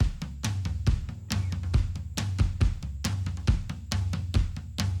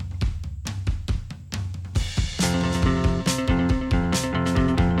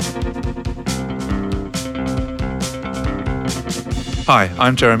Hi,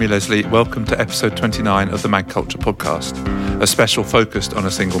 I'm Jeremy Leslie. Welcome to episode 29 of the Mag Culture podcast, a special focused on a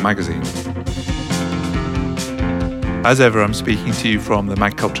single magazine. As ever, I'm speaking to you from the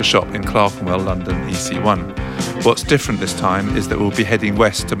Mag Culture shop in Clerkenwell, London, EC1. What's different this time is that we'll be heading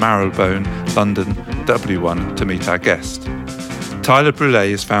west to Marylebone, London, W1 to meet our guest. Tyler Brule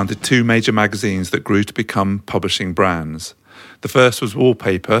has founded two major magazines that grew to become publishing brands. The first was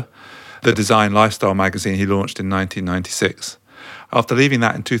Wallpaper, the design lifestyle magazine he launched in 1996. After leaving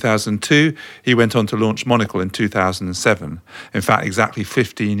that in 2002, he went on to launch Monocle in 2007. In fact, exactly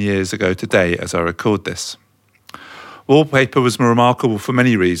 15 years ago today as I record this. Wallpaper was remarkable for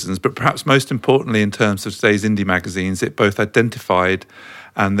many reasons, but perhaps most importantly in terms of today's indie magazines, it both identified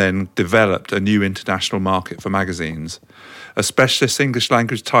and then developed a new international market for magazines. A specialist English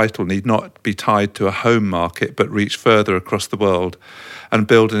language title need not be tied to a home market, but reach further across the world and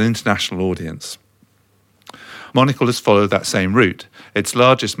build an international audience. Monocle has followed that same route. Its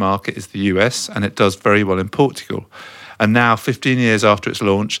largest market is the US, and it does very well in Portugal. And now, 15 years after its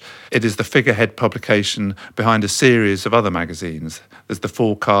launch, it is the figurehead publication behind a series of other magazines. There's The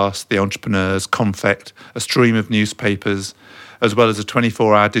Forecast, The Entrepreneurs, Confect, a stream of newspapers, as well as a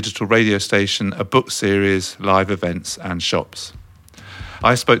 24-hour digital radio station, a book series, live events and shops.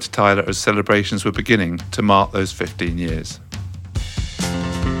 I spoke to Tyler as celebrations were beginning to mark those 15 years.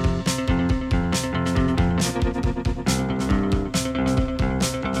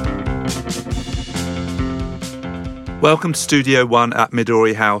 Welcome to Studio One at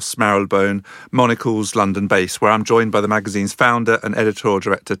Midori House, Marylebone, Monocle's London base, where I'm joined by the magazine's founder and editorial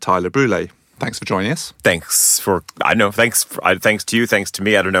director, Tyler Brule. Thanks for joining us. Thanks to you, thanks to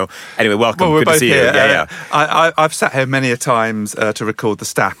me, I don't know. Anyway, welcome. Well, we're Good both to see here. you. Yeah. I've sat here many a times to record the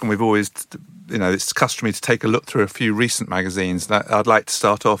stack, and we've always, it's customary to take a look through a few recent magazines. I'd like to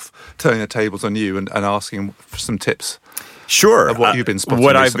start off turning the tables on you and asking for some tips. Sure. Of what you've been spotting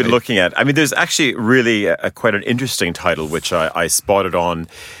What recently. I've been looking at. I mean, there's actually really quite an interesting title, which I spotted on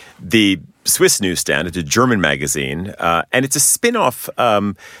the Swiss newsstand. It's a German magazine, and it's a spin-off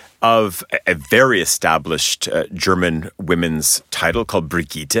of a very established German women's title called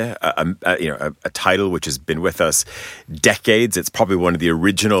Brigitte, a title which has been with us decades. It's probably one of the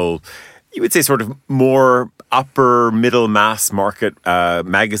original, you would say, sort of more upper middle mass market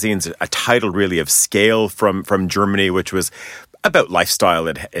magazines, a title really of scale from Germany, which was about lifestyle.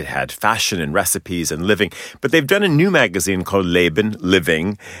 It had fashion and recipes and living. But they've done a new magazine called Leben,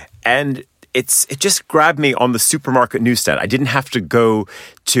 Living, and it just grabbed me on the supermarket newsstand. I didn't have to go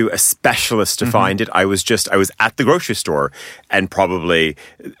to a specialist to find it. I was at the grocery store, and probably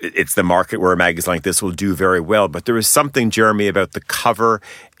it's the market where a magazine like this will do very well. But there was something, Jeremy, about the cover.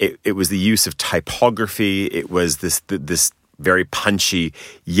 It was the use of typography. It was this very punchy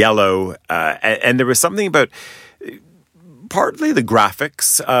yellow, and there was something about partly the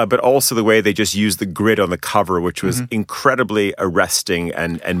graphics, but also the way they just used the grid on the cover, which was incredibly arresting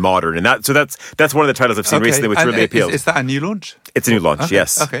and modern. And that's one of the titles I've seen recently, which really appealed. Is that a new launch? It's a new launch, okay.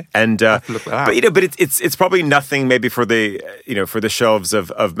 yes. Okay. And but it's probably nothing maybe for the for the shelves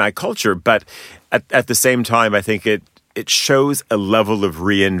of Mag Culture, but at the same time, I think it shows a level of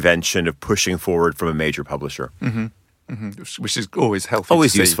reinvention of pushing forward from a major publisher. Mm-hmm. Which is always healthy.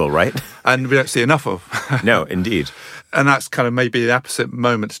 Always to see. useful, right? And we don't see enough of. No, indeed. And that's kind of maybe the opposite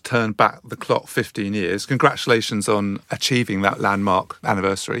moment to turn back the clock 15 years. Congratulations on achieving that landmark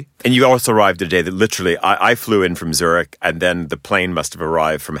anniversary. And you also arrived at a day that literally, I flew in from Zurich, and then the plane must have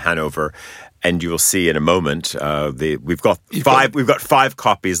arrived from Hanover. And you will see in a moment, we've got five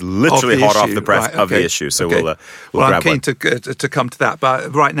copies literally hot off the press of the issue. So we'll grab I'm keen to come to that.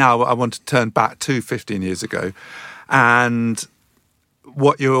 But right now, I want to turn back to 15 years ago. And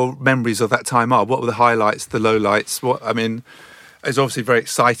what your memories of that time are. What were the highlights, the lowlights? It's obviously a very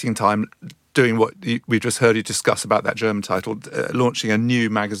exciting time doing what we just heard you discuss about that German title, launching a new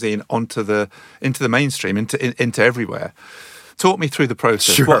magazine into the mainstream, into everywhere. Talk me through the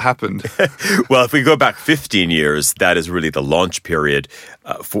process. Sure. What happened? Well, if we go back 15 years, that is really the launch period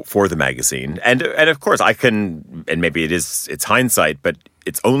for the magazine. And of course, I can, and maybe it's hindsight, but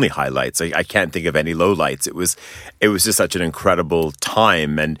it's only highlights. I can't think of any lowlights. It was just such an incredible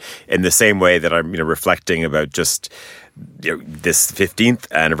time. And in the same way that I'm reflecting about just this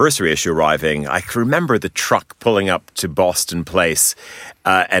 15th anniversary issue arriving, I can remember the truck pulling up to Boston Place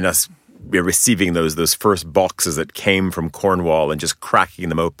and us receiving those first boxes that came from Cornwall and just cracking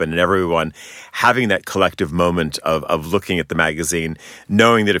them open, and everyone having that collective moment of looking at the magazine,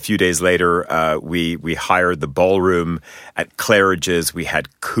 knowing that a few days later we hired the ballroom at Claridge's. We had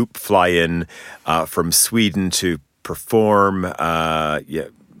Coop fly in from Sweden to perform.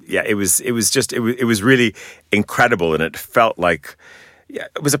 It was really incredible, and it felt like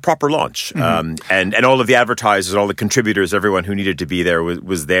it was a proper launch, and all of the advertisers, all the contributors, everyone who needed to be there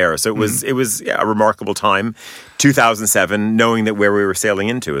was there. So it was a remarkable time, 2007, knowing that where we were sailing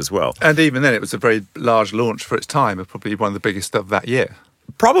into as well. And even then, it was a very large launch for its time, probably one of the biggest of that year.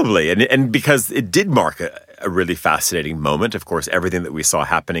 Probably, and because it did mark a really fascinating moment. Of course, everything that we saw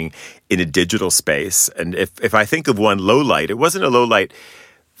happening in a digital space. And if I think of one low light, it wasn't a low light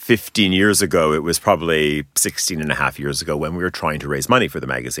 15 years ago. It was probably 16 and a half years ago when we were trying to raise money for the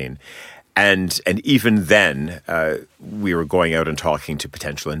magazine. And even then, we were going out and talking to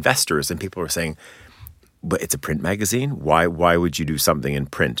potential investors, and people were saying, but it's a print magazine? Why would you do something in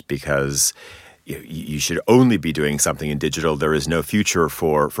print? Because you should only be doing something in digital. There is no future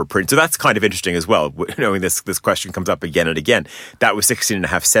for print. So that's kind of interesting as well. Knowing this question comes up again and again. That was 16 and a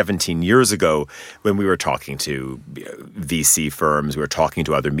half, 17 years ago when we were talking to VC firms, we were talking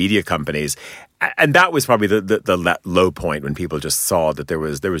to other media companies. And that was probably the low point when people just saw that there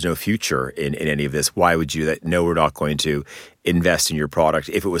was no future in any of this. Why would you that? No, we're not going to invest in your product.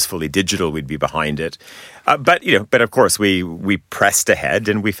 If it was fully digital, we'd be behind it. But of course, we pressed ahead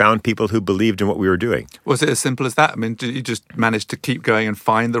and we found people who believed in what we were doing. Was it as simple as that? I mean, did you just manage to keep going and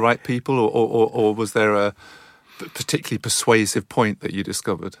find the right people, or was there a particularly persuasive point that you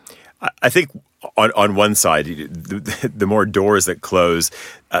discovered? I think on one side, the more doors that close,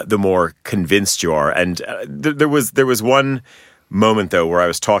 the more convinced you are. And there was one moment, though, where I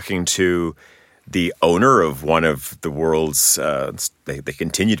was talking to the owner of one of the world's, they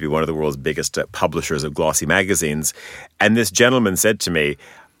continue to be one of the world's biggest publishers of glossy magazines. And this gentleman said to me,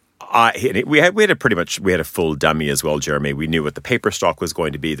 we had a full dummy as well, Jeremy. We knew what the paper stock was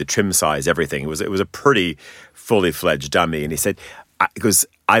going to be, the trim size, everything. It was a pretty fully fledged dummy. And he said, because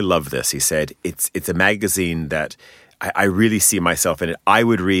I love this. He said, it's a magazine that I really see myself in it. I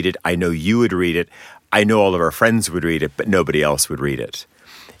would read it. I know you would read it. I know all of our friends would read it, but nobody else would read it.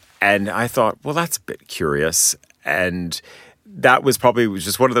 And I thought, well, that's a bit curious. And that was probably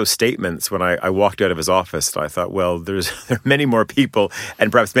just one of those statements when I walked out of his office. I thought, well, there are many more people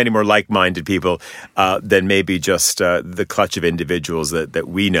and perhaps many more like-minded people than maybe just the clutch of individuals that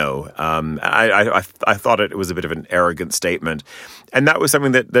we know. I thought it was a bit of an arrogant statement. And that was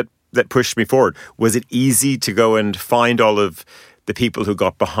something that pushed me forward. Was it easy to go and find all of the people who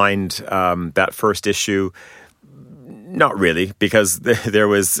got behind that first issue? Not really, because there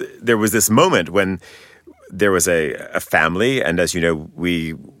was this moment when there was a family, and as you know,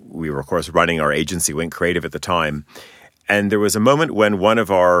 we were of course running our agency, Wink Creative, at the time, and there was a moment when one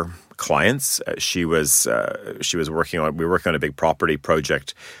of our clients, we were working on a big property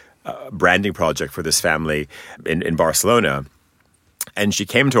project, branding project for this family in Barcelona, and she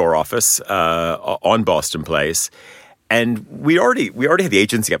came to our office on Boston Place. And we already had the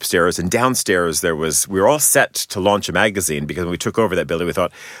agency upstairs, and downstairs we were all set to launch a magazine, because when we took over that building, we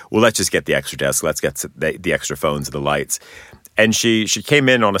thought, well, let's just get the extra desk, let's get the extra phones and the lights. And she came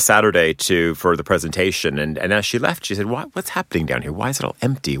in on a Saturday for the presentation, and as she left, she said, what's happening down here? Why is it all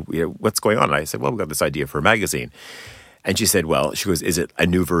empty? What's going on? And I said, well, we've got this idea for a magazine. And she said, she goes, is it a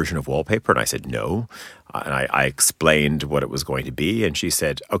new version of wallpaper? And I said, no. And I explained what it was going to be. And she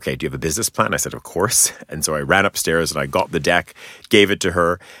said, okay, do you have a business plan? I said, of course. And so I ran upstairs and I got the deck, gave it to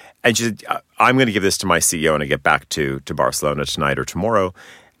her. And she said, I'm going to give this to my CEO when I get back to Barcelona tonight or tomorrow.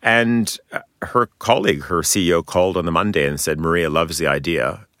 And her colleague, her CEO, called on the Monday and said, Maria loves the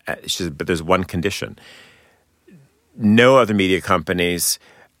idea. She said, but there's one condition. No other media companies,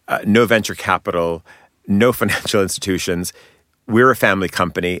 no venture capital, no financial institutions. We're a family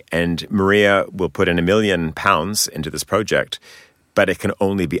company, and Maria will put in £1 million into this project, but it can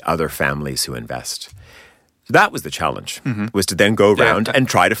only be other families who invest. So that was the challenge, was to then go around and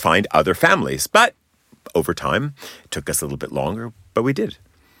try to find other families. But over time, it took us a little bit longer, but we did.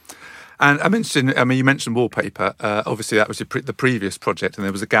 And you mentioned wallpaper. Obviously, that was the previous project, and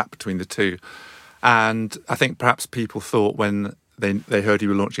there was a gap between the two. And I think perhaps people thought when they heard you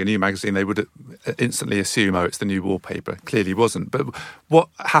were launching a new magazine, they would instantly assume, it's the new wallpaper. Clearly wasn't. But what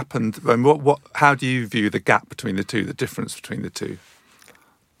happened? How do you view the gap between the two, the difference between the two?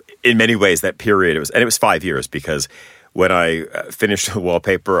 In many ways, that period, it was 5 years, because when I finished the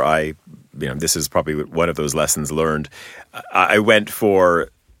wallpaper, this is probably one of those lessons learned. I went for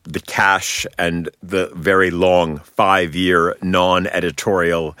the cash and the very long 5-year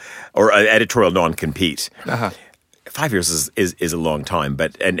non-editorial or editorial non-compete. 5 years is a long time,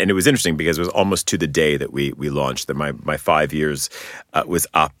 and it was interesting because it was almost to the day that we launched that my 5 years was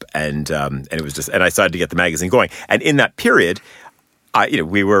up, and it was and I decided to get the magazine going. And in that period,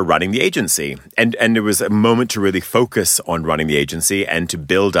 we were running the agency, and it was a moment to really focus on running the agency and to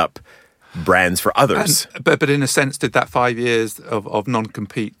build up brands for others. But in a sense, did that 5 years of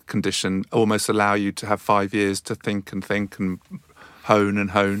non-compete condition almost allow you to have 5 years to think and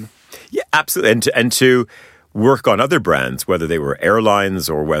hone? Yeah, absolutely. And to work on other brands, whether they were airlines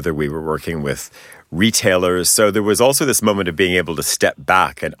or whether we were working with retailers. So there was also this moment of being able to step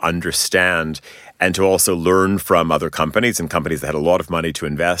back and understand and to also learn from other companies and companies that had a lot of money to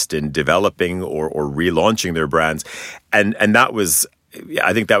invest in developing or relaunching their brands. And that was,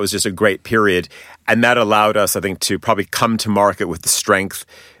 I think that was just a great period. And that allowed us, I think, to probably come to market with the strength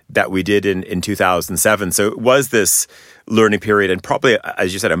that we did in 2007. So it was this learning period and probably,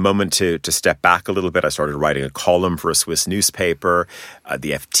 as you said, a moment to step back a little bit. I started writing a column for a Swiss newspaper.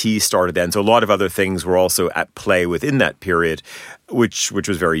 The FT started then. So a lot of other things were also at play within that period, which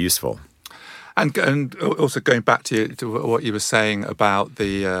was very useful. And also going back to what you were saying about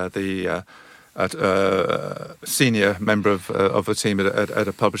the senior member of the team at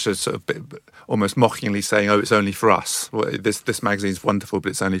a publisher, sort of almost mockingly saying, "Oh, it's only for us. This magazine's wonderful, but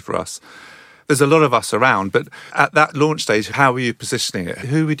it's only for us." There's a lot of us around, but at that launch stage, how were you positioning it?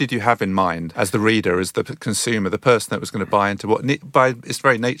 Who did you have in mind as the reader, as the consumer, the person that was going to buy into what, by its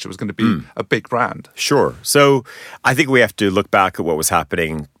very nature, was going to be a big brand? Sure. So I think we have to look back at what was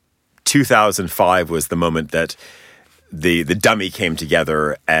happening. 2005 was the moment that the dummy came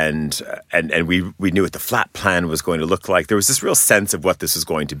together and we knew what the flat plan was going to look like. There was this real sense of what this was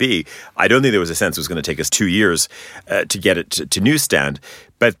going to be. I don't think there was a sense it was going to take us 2 years to get it to newsstand.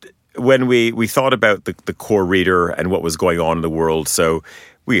 But when we thought about the core reader and what was going on in the world, so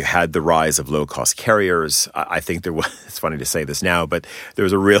we had the rise of low-cost carriers. I think there was, it's funny to say this now, but there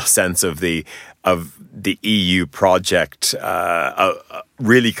was a real sense of the EU project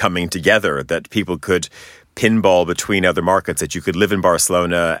really coming together, that people could pinball between other markets, that you could live in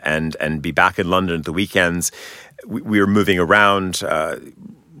Barcelona and be back in London at the weekends. We were moving around.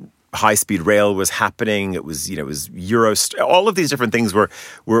 High-speed rail was happening. It was Eurostar. All of these different things were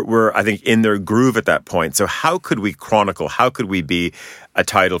I think in their groove at that point. So how could we chronicle? How could we be a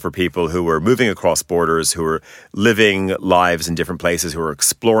title for people who were moving across borders, who were living lives in different places, who were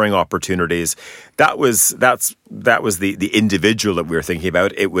exploring opportunities? That was the individual that we were thinking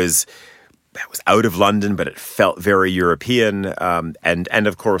about. It was out of London, but it felt very European, and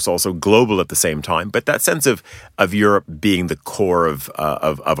of course also global at the same time. But that sense of Europe being the core of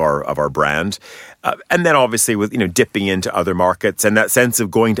our brand, and then obviously with dipping into other markets, and that sense of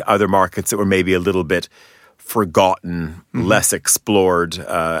going to other markets that were maybe a little bit forgotten, less explored,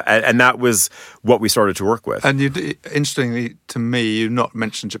 and that was what we started to work with. And interestingly to me, you not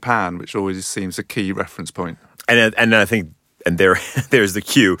mentioned Japan, which always seems a key reference point. And I think. And there's the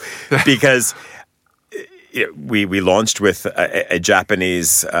cue, because we launched with a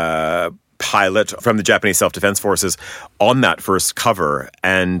Japanese pilot from the Japanese Self-Defense Forces on that first cover,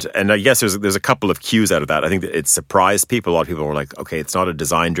 and I guess there's a couple of cues out of that. I think that it surprised people. A lot of people were like, "Okay, it's not a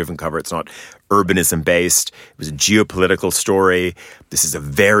design-driven cover. It's not urbanism-based. It was a geopolitical story. This is a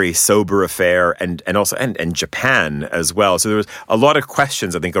very sober affair," and also Japan as well. So there was a lot of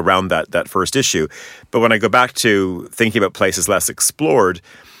questions, I think, around that first issue. But when I go back to thinking about places less explored,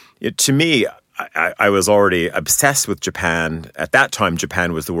 to me, I was already obsessed with Japan. At that time,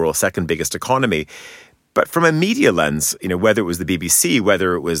 Japan was the world's second biggest economy. But from a media lens, whether it was the BBC,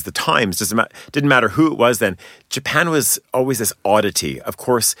 whether it was the Times, didn't matter who it was then, Japan was always this oddity. Of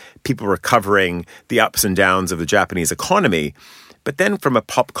course, people were covering the ups and downs of the Japanese economy. But then from a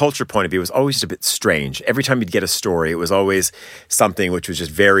pop culture point of view, it was always just a bit strange. Every time you'd get a story, it was always something which was just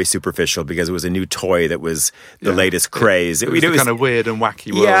very superficial because it was a new toy that was the latest craze. It was kind of weird and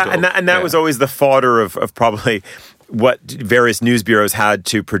wacky world. Yeah, and that was always the fodder of probably what various news bureaus had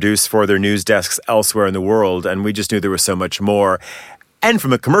to produce for their news desks elsewhere in the world. And we just knew there was so much more. And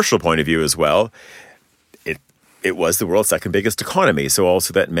from a commercial point of view as well, it was the world's second biggest economy. So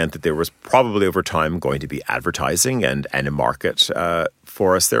also that meant that there was probably over time going to be advertising and a market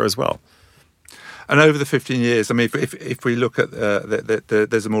for us there as well. And over the 15 years, I mean, if we look at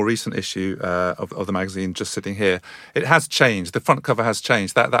there's a more recent issue of the magazine just sitting here, it has changed. The front cover has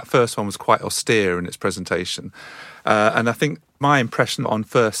changed. That first one was quite austere in its presentation. And I think my impression on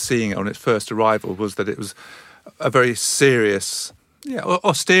first seeing it on its first arrival was that it was a very serious... Yeah,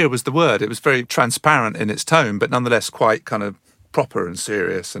 austere was the word. It was very transparent in its tone, but nonetheless quite kind of proper and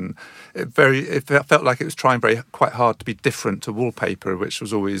serious. And it felt like it was trying quite hard to be different to wallpaper, which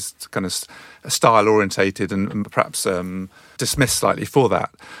was always kind of style orientated and perhaps dismissed slightly for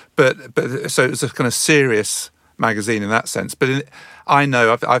that. But so it was a kind of serious magazine in that sense. But I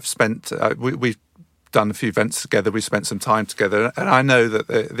know I've spent we've done a few events together. We spent some time together, and I know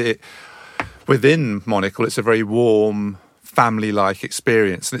that within Monocle, it's a very warm family-like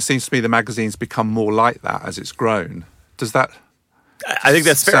experience. And it seems to me the magazine's become more like that as it's grown. Does that I think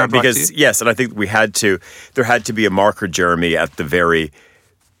that's fair sound right because, to you? yes, and I think there had to be a marker, Jeremy, at the very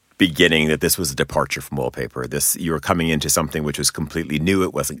beginning that this was a departure from wallpaper. You were coming into something which was completely new.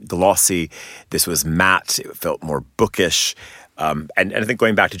 It wasn't glossy. This was matte. It felt more bookish. And I think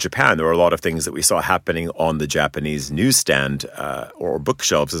going back to Japan, there were a lot of things that we saw happening on the Japanese newsstand or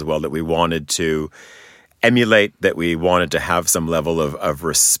bookshelves as well that we wanted to emulate, that we wanted to have some level of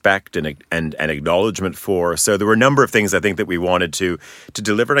respect and acknowledgement for. So there were a number of things I think that we wanted to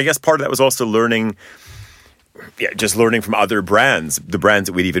deliver. And I guess part of that was also learning from other brands, the brands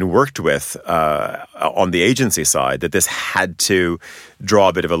that we'd even worked with on the agency side, that this had to draw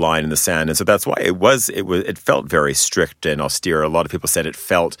a bit of a line in the sand. And so that's why it felt very strict and austere. A lot of people said it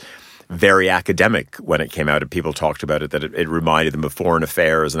felt very academic when it came out and people talked about it, that it reminded them of foreign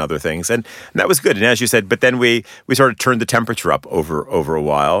affairs and other things. And that was good. And as you said, but then we sort of turned the temperature up over a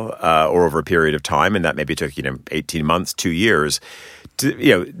while or over a period of time. And that maybe took, 18 months, 2 years.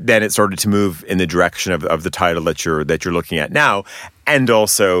 Then it started to move in the direction of the title that you're looking at now. And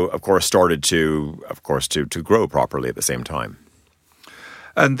also, of course, started to grow properly at the same time.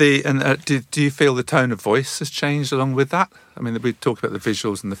 And do you feel the tone of voice has changed along with that? I mean, we talked about the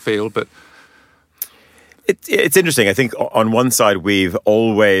visuals and the feel, but it's interesting. I think on one side we've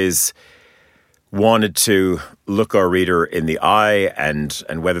always wanted to look our reader in the eye,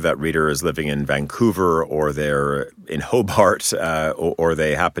 and whether that reader is living in Vancouver or they're in Hobart or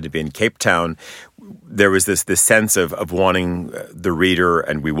they happen to be in Cape Town, there was this sense of wanting the reader,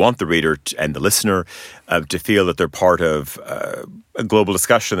 and we want the reader and the listener to feel that they're part of a global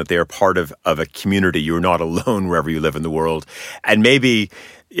discussion, that they are part of a community. You're not alone wherever you live in the world. And maybe,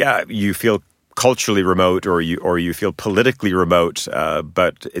 you feel culturally remote or you feel politically remote,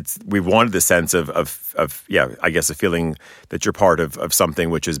 but we wanted the sense of I guess a feeling that you're part of something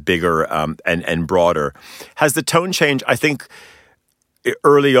which is bigger and broader. Has the tone changed? I think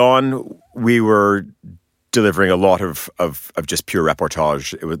early on we were delivering a lot of just pure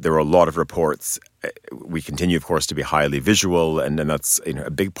reportage. There were a lot of reports. We continue, of course, to be highly visual, and that's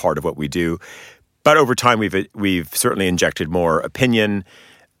a big part of what we do. But over time, we've certainly injected more opinion.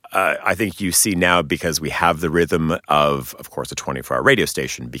 I think you see now, because we have the rhythm of course, a 24-hour radio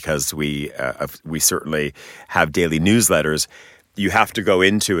station, because we certainly have daily newsletters. You have to go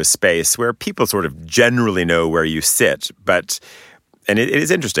into a space where people sort of generally know where you sit. And it is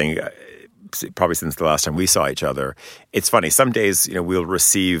interesting, probably since the last time we saw each other. It's funny, some days, we'll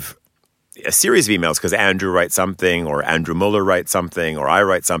receive a series of emails because Andrew writes something, or Andrew Muller writes something, or I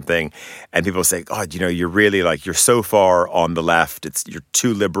write something, and people say, "God, you're really you're so far on the left. You're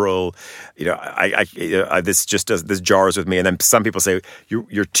too liberal. This jars with me." And then some people say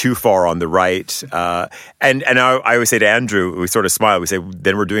you're too far on the right. And I always say to Andrew, we sort of smile. We say,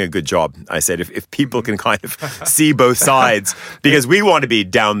 "Then we're doing a good job." I said, if people can kind of see both sides, because we want to be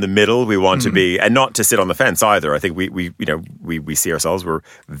down the middle. We want to be, and not to sit on the fence either. I think we see ourselves, we're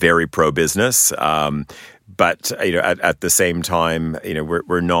very pro business, but at the same time,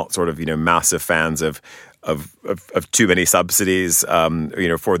 we're not sort of massive fans of too many subsidies,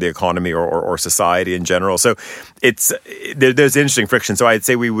 for the economy or society in general. So there's interesting friction. So I'd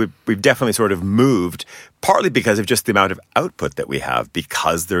say we've definitely sort of moved, partly because of just the amount of output that we have,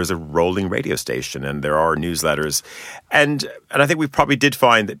 because there's a rolling radio station and there are newsletters, and I think we probably did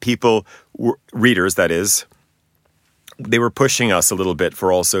find that people, readers that is, they were pushing us a little bit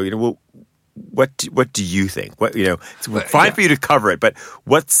for also, what do you think? It's fine for you to cover it, but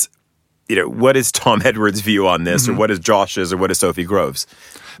what is Tom Edwards' view on this, or what is Josh's, or what is Sophie Grove's?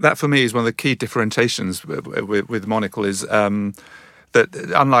 That for me is one of the key differentiations with Monocle, is that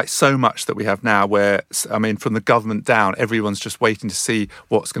unlike so much that we have now, where, from the government down, everyone's just waiting to see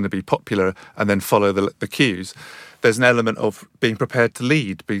what's going to be popular and then follow the cues. There's an element of being prepared to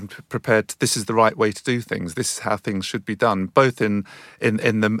lead, being prepared to, this is the right way to do things, this is how things should be done, both in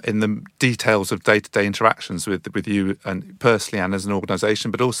the details of day-to-day interactions with you and personally and as an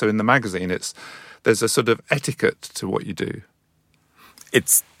organisation, but also in the magazine. There's a sort of etiquette to what you do.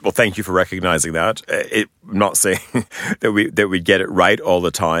 Well, thank you for recognizing that. I'm not saying that we get it right all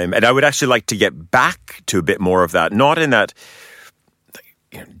the time, and I would actually like to get back to a bit more of that, not in that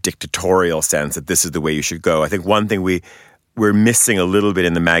dictatorial sense that this is the way you should go. I think one thing we're missing a little bit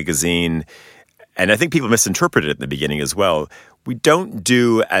in the magazine, and I think people misinterpreted it in the beginning as well, we don't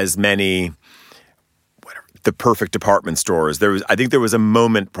do as many the perfect department stores. I think there was a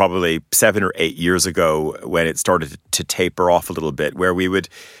moment probably 7 or 8 years ago when it started to taper off a little bit, where we'd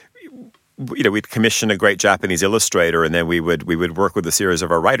commission a great Japanese illustrator, and then we would work with a series of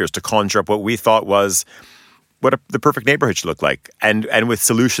our writers to conjure up what we thought was the perfect neighborhood should look like, and with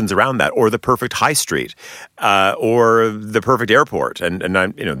solutions around that, or the perfect high street, or the perfect airport,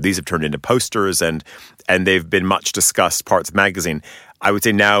 and these have turned into posters, and they've been much discussed parts of the magazine. I would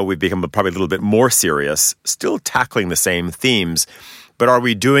say now we've become probably a little bit more serious, still tackling the same themes, but are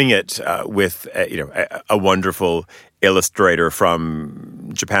we doing it with a wonderful illustrator from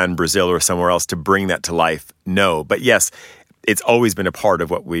Japan, Brazil, or somewhere else to bring that to life? No, but yes, it's always been a part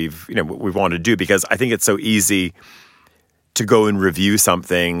of what we've wanted to do, because I think it's so easy to go and review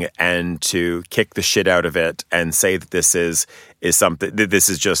something and to kick the shit out of it and say that this is something, this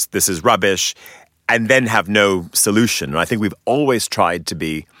is rubbish, and then have no solution. And I think we've always tried to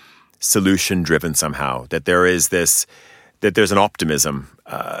be solution driven somehow, that there's an optimism,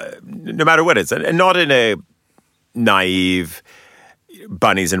 no matter what it is, and not in a naive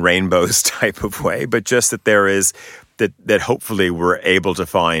bunnies and rainbows type of way, but just that there is that hopefully we're able to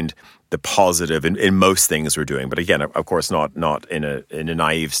find the positive in most things we're doing. But again, of course, not in a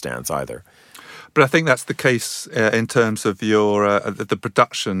naive stance either. But I think that's the case in terms of your the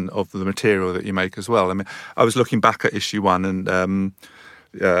production of the material that you make as well. I mean, I was looking back at issue 1, and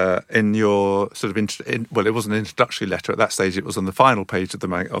in your sort of well, it wasn't an introductory letter at that stage; it was on the final page of the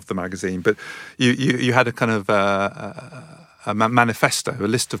magazine. But you had a kind of a manifesto, a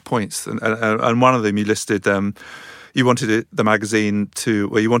list of points, and one of them you listed. You wanted the magazine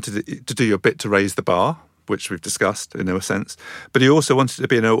you wanted it to do your bit to raise the bar, which we've discussed in a sense, but you also wanted it to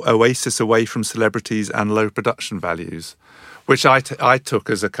be an oasis away from celebrities and low production values, which I took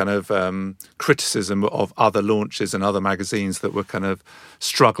as a kind of criticism of other launches and other magazines that were kind of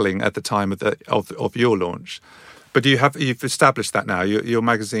struggling at the time of your launch. But you've established that now. Your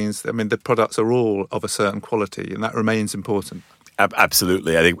magazines, I mean, the products are all of a certain quality, and that remains important.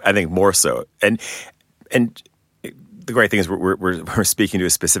 Absolutely, I think more so, and the great thing is we're speaking to a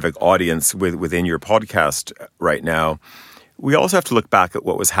specific audience within your podcast right now. We also have to look back at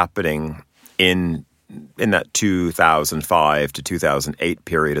what was happening in that 2005 to 2008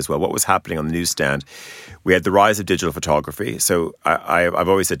 period as well. What was happening on the newsstand? We had the rise of digital photography. So I've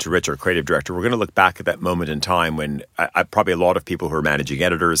always said to Rich, our creative director, we're going to look back at that moment in time when probably a lot of people who are managing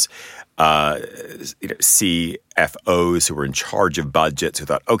editors, CFOs who were in charge of budgets, who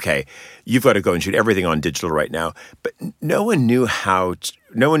thought, okay, you've got to go and shoot everything on digital right now. But no one knew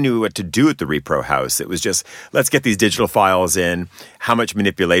what to do at the repro house. It was just, let's get these digital files in. How much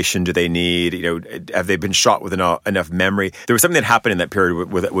manipulation do they need? Have they been shot with enough memory? There was something that happened in that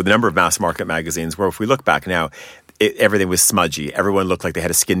period with a number of mass market magazines where, if we look back now, everything was smudgy. Everyone looked like they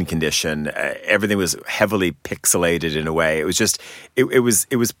had a skin condition. Everything was heavily pixelated in a way. It was just, it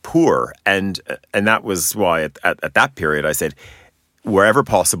was poor. And that was why at that period I said, wherever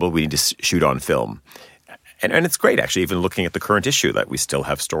possible, we need to shoot on film. And it's great, actually, even looking at the current issue, that we still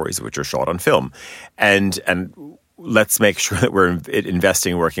have stories which are shot on film. And let's make sure that we're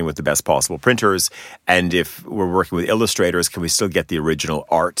investing and working with the best possible printers. And if we're working with illustrators, can we still get the original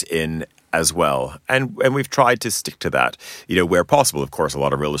art in as well? And we've tried to stick to that, where possible. Of course, a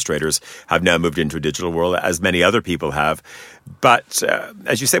lot of illustrators have now moved into a digital world, as many other people have. But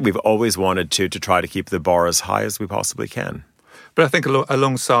as you said, we've always wanted to try to keep the bar as high as we possibly can. But I think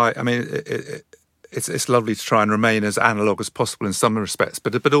alongside, I mean, it's lovely to try and remain as analog as possible in some respects,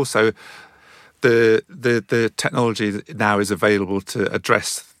 but also the technology now is available to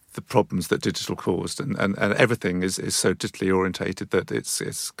address the problems that digital caused, and everything is so digitally orientated that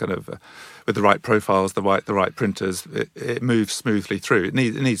it's kind of with the right profiles, the right printers, it moves smoothly through. It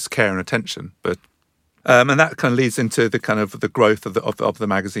needs care and attention, but and that kind of leads into the kind of the growth of the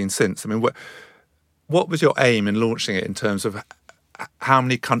magazine since. I mean, what was your aim in launching it in terms of how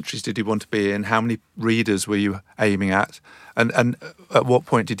many countries did you want to be in? How many readers were you aiming at? And at what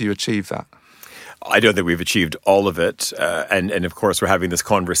point did you achieve that? I don't think we've achieved all of it. And of course, we're having this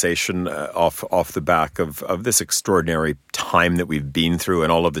conversation off the back of this extraordinary time that we've been through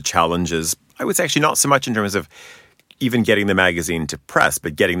and all of the challenges. I would say actually not so much in terms of even getting the magazine to press,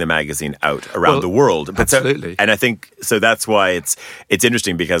 but getting the magazine out around the world. But absolutely. And I think, so that's why it's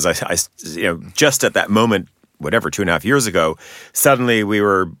interesting, because I just at that moment, whatever, 2.5 years ago, suddenly we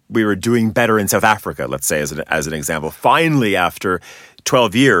were doing better in South Africa, let's say, as an example. Finally, after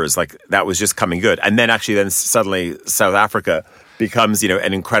 12 years, like, that was just coming good. And then suddenly South Africa becomes,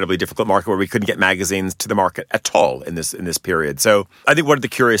 an incredibly difficult market where we couldn't get magazines to the market at all in this period. So I think one of the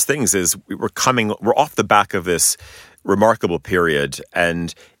curious things is we're off the back of this remarkable period.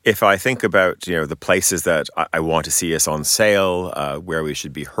 And if I think about, the places that I want to see us on sale, where we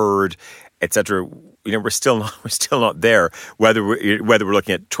should be heard, etc., we're still not there. Whether we're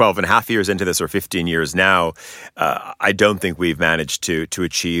looking at 12 and a half years into this or 15 years now, I don't think we've managed to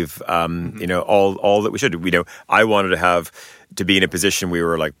achieve all that we should. I wanted to be in a position we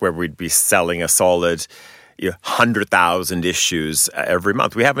were like where we'd be selling a solid 100,000 issues every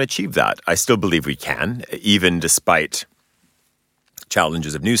month. We haven't achieved that. I still believe we can, even despite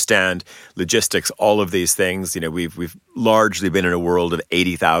challenges of newsstand, logistics, all of these things. We've largely been in a world of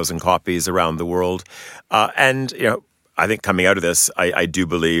 80,000 copies around the world. And I think coming out of this, I do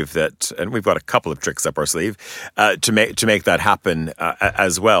believe that, and we've got a couple of tricks up our sleeve to make that happen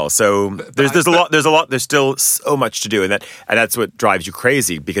as well. So there's still so much to do, and that's what drives you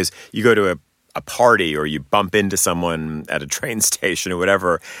crazy, because you go to a party or you bump into someone at a train station or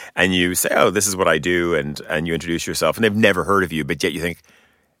whatever, and you say, "Oh, this is what I do," and you introduce yourself, and they've never heard of you, but yet you think,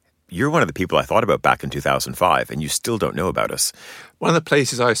 you're one of the people I thought about back in 2005, and you still don't know about us. One of the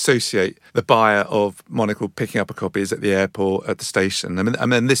places I associate the buyer of Monocle picking up a copy is at the airport, at the station. I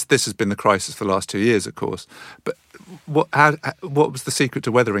mean, this has been the crisis for the last 2 years, of course. But what was the secret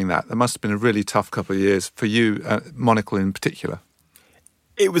to weathering that? That must have been a really tough couple of years for you, Monocle in particular.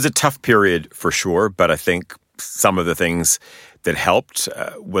 It was a tough period for sure, but I think some of the things that helped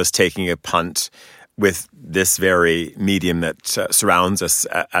was taking a punt with this very medium that surrounds us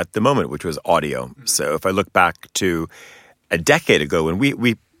at the moment, which was audio. So if I look back to a decade ago when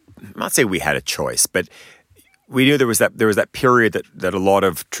we not say we had a choice, but we knew there was that period that a lot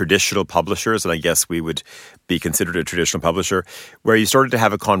of traditional publishers, and I guess we would be considered a traditional publisher, where you started to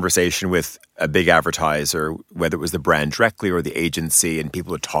have a conversation with a big advertiser, whether it was the brand directly or the agency, and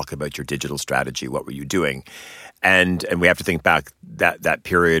people would talk about your digital strategy. What were you doing? And we have to think back that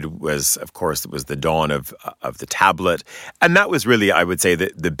period was, of course, it was the dawn of the tablet, and that was really, I would say,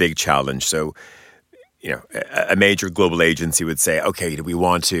 the big challenge. So, a major global agency would say, okay, we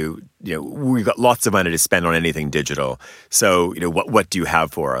want to, we've got lots of money to spend on anything digital. So, what do you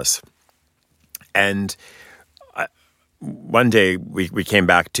have for us? And one day we came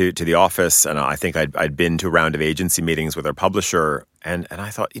back to the office, and I think I'd been to a round of agency meetings with our publisher, and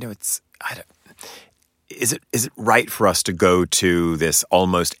I thought, is it right for us to go to this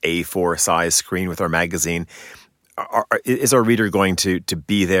almost A4 size screen with our magazine? Is our reader going to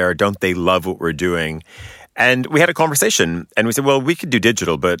be there? Don't they love what we're doing? And we had a conversation, and we said, well, we could do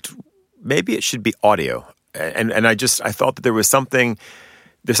digital, but maybe it should be audio. And I thought that there's something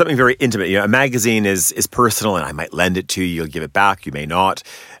very intimate. A magazine is personal, and I might lend it to you. You'll give it back. You may not.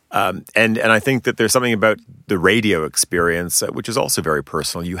 And I think that there's something about the radio experience, which is also very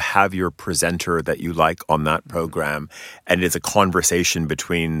personal. You have your presenter that you like on that program, and it's a conversation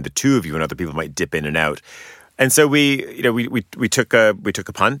between the two of you, and other people might dip in and out. And so we took a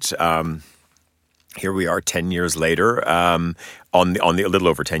punt. Here we are 10 years later, on the a little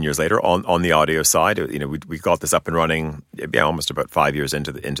over 10 years later on the audio side. We got this up and running almost about 5 years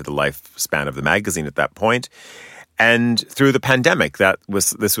into the lifespan of the magazine at that point. And through the pandemic,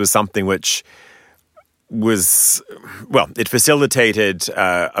 this was something which was, it facilitated,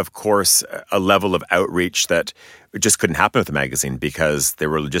 of course, a level of outreach that just couldn't happen with the magazine because there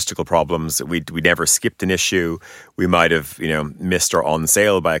were logistical problems. We never skipped an issue. We might have, missed our on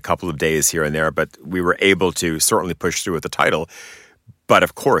sale by a couple of days here and there, but we were able to certainly push through with the title. But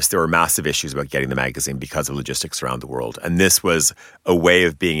of course, there were massive issues about getting the magazine because of logistics around the world. And this was a way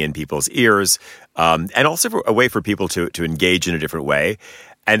of being in people's ears, and also a way for people to engage in a different way.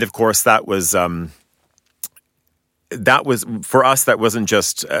 And of course, that was for us. That wasn't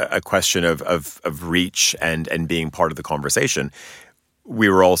just a question of reach and being part of the conversation. We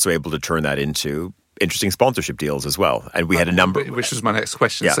were also able to turn that into interesting sponsorship deals as well. And we had a number... Which was my next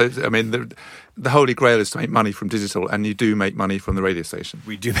question. Yeah. So, I mean, the holy grail is to make money from digital, and you do make money from the radio station.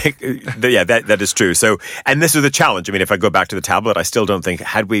 We do make... that is true. So, and this was the challenge. I mean, if I go back to the tablet, I still don't think,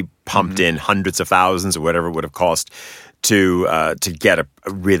 had we pumped in hundreds of thousands or whatever it would have cost to get a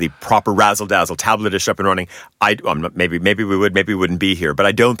really proper razzle-dazzle tablet edition up and running, maybe we would, maybe we wouldn't be here. But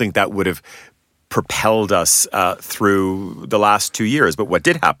I don't think that would have propelled us through the last 2 years. But what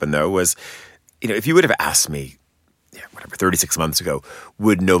did happen, though, was... if you would have asked me, 36 months ago,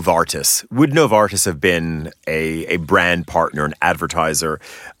 would Novartis have been a brand partner, an advertiser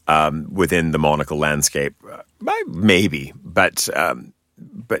within the Monocle landscape? Maybe, but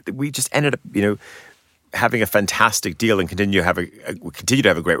we just ended up, having a fantastic deal and continue to have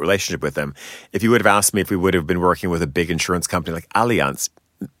a great relationship with them. If you would have asked me if we would have been working with a big insurance company like Allianz,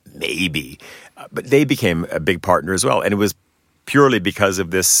 maybe, but they became a big partner as well, and it was purely because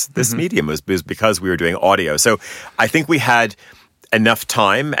of this medium. It was because we were doing audio. So I think we had enough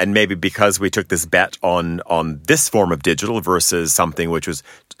time, and maybe because we took this bet on this form of digital versus something which was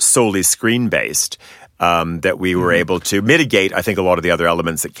solely screen-based, that we were able to mitigate, I think, a lot of the other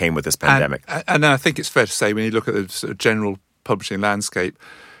elements that came with this pandemic. And I think it's fair to say, when you look at the sort of general publishing landscape,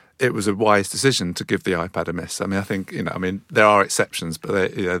 it was a wise decision to give the iPad a miss. I mean, I think, there are exceptions,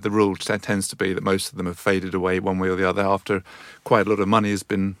 but the rule tends to be that most of them have faded away one way or the other after quite a lot of money has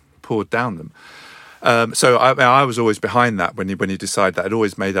been poured down them. So I was always behind that when you decide that. It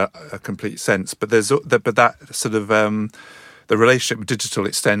always made a complete sense. But that sort of the relationship with digital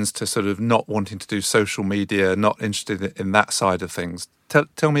extends to sort of not wanting to do social media, not interested in that side of things.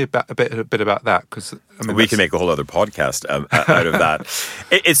 Tell me a bit about that, because we can make a whole other podcast out of that.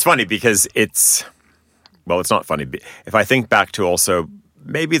 It's funny because it's not funny. If I think back to also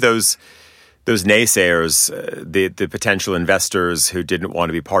maybe those naysayers, the potential investors who didn't want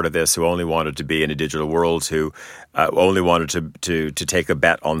to be part of this, who only wanted to be in a digital world, who only wanted to take a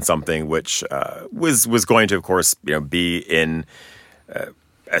bet on something which was going to, of course, be in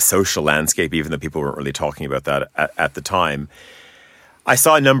a social landscape, even though people weren't really talking about that at the time. I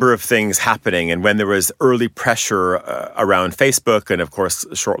saw a number of things happening, and when there was early pressure around Facebook, and of course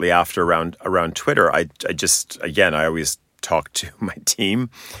shortly after around Twitter, I always talk to my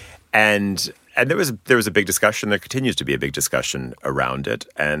team, and there was a big discussion. There continues to be a big discussion around it,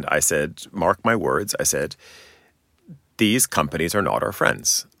 and I said, mark my words, I said, these companies are not our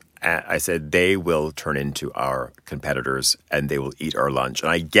friends. I said, they will turn into our competitors and they will eat our lunch. And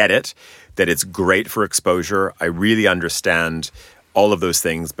I get it, that it's great for exposure. I really understand all of those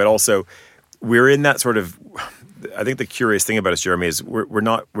things, but also we're in that sort of, I think the curious thing about us, Jeremy, is we're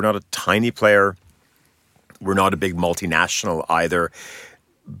not a tiny player. We're not a big multinational either,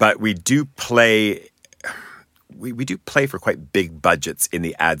 but we do play for quite big budgets in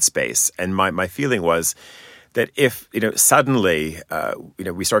the ad space. And my feeling was that if, suddenly,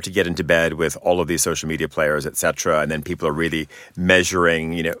 we start to get into bed with all of these social media players, et cetera, and then people are really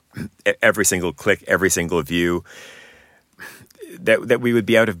measuring, every single click, every single view, that we would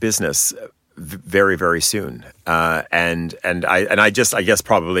be out of business very, very soon. And I guess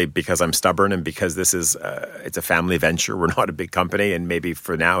probably because I'm stubborn and because this is it's a family venture, we're not a big company, and maybe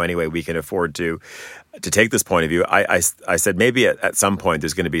for now anyway we can afford to take this point of view. I said maybe at some point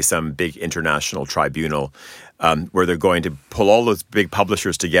there's going to be some big international tribunal where they're going to pull all those big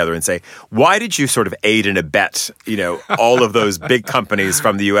publishers together and say, why did you sort of aid and abet, all of those big companies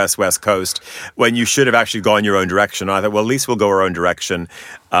from the U.S. West Coast when you should have actually gone your own direction? And I thought, well, at least we'll go our own direction,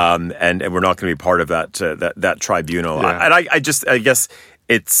 and we're not going to be part of that tribunal. Yeah. And I guess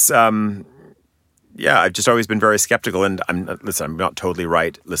it's I've just always been very skeptical. And I'm not totally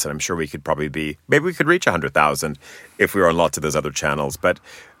right. Listen, I'm sure we could maybe we could reach 100,000 if we were on lots of those other channels. But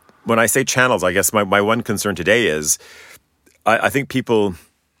when I say channels, I guess my one concern today is I think people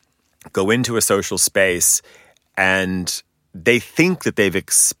go into a social space and they think that they've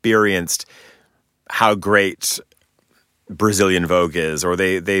experienced how great Brazilian Vogue is, or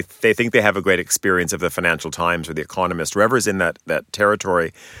they think they have a great experience of the Financial Times or the Economist, whoever's in that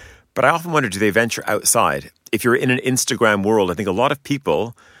territory. But I often wonder, do they venture outside? If you're in an Instagram world, I think a lot of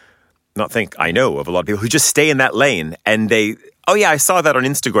people, I know of a lot of people who just stay in that lane and they, oh yeah, I saw that on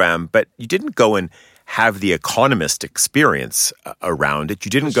Instagram, but you didn't go and have the Economist experience around it.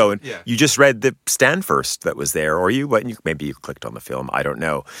 You didn't go and you just read the Stand First that was there, or maybe you clicked on the film. I don't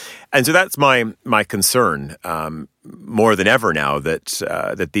know. And so that's my concern more than ever now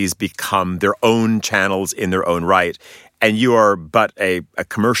that these become their own channels in their own right, and you are but a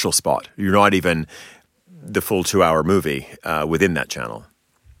commercial spot. You're not even the full 2-hour movie within that channel.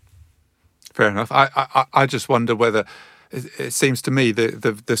 Fair enough. I just wonder whether it seems to me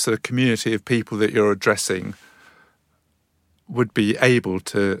that the sort of community of people that you're addressing would be able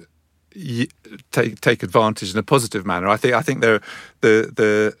to take advantage in a positive manner. I think I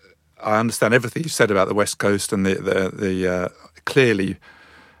understand everything you said about the West Coast and the clearly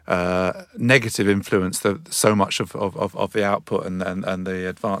negative influence that so much of the output and the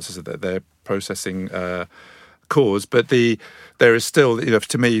advances that they're processing cause, but there is still,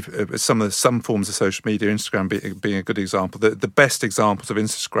 to me, some forms of social media, Instagram being a good example. The best examples of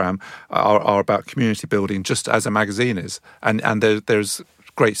Instagram are about community building, just as a magazine is, and there's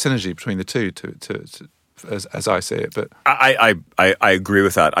great synergy between the two, as I see it. But I agree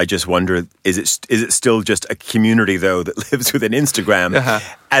with that. I just wonder, is it still just a community though that lives within Instagram,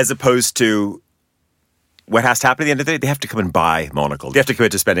 as opposed to what has to happen at the end of the day? They have to come and buy Monocle. They have to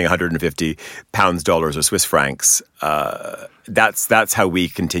commit to spending £150, dollars, or Swiss francs. That's how we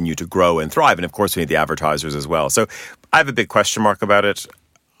continue to grow and thrive. And of course, we need the advertisers as well. So I have a big question mark about it.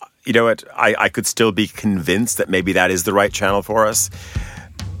 you know what, I could still be convinced that maybe that is the right channel for us,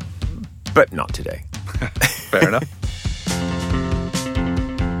 but not today. Fair enough.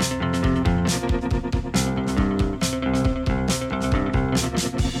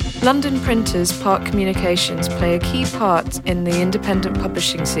 London printers Park Communications play a key part in the independent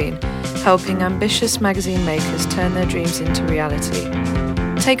publishing scene, helping ambitious magazine makers turn their dreams into reality.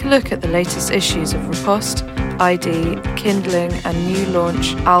 Take a look at the latest issues of Riposte, ID, Kindling and new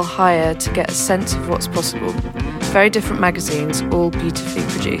launch Al Hire to get a sense of what's possible. Very different magazines, all beautifully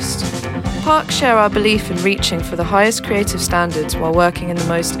produced. Park share our belief in reaching for the highest creative standards while working in the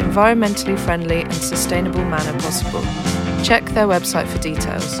most environmentally friendly and sustainable manner possible. Check their website for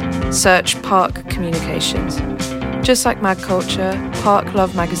details. Search Park Communications. Just like Mag Culture, Park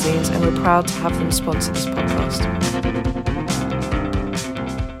love magazines and we're proud to have them sponsor this podcast.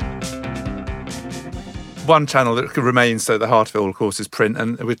 One channel that remains at the heart of it all, of course, is print.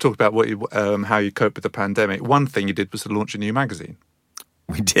 And we've talked about how you cope with the pandemic. One thing you did was to launch a new magazine.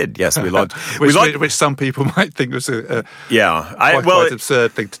 We did, yes. We launched, which some people might think was quite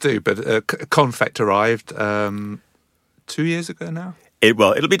absurd thing to do. But Confect arrived 2 years ago now.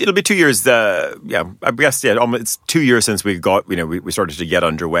 It'll be 2 years. I guess it's 2 years since we got we started to get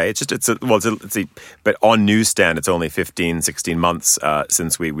underway. But on newsstand it's only 16 months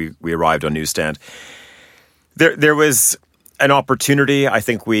since we arrived on newsstand. There was an opportunity. I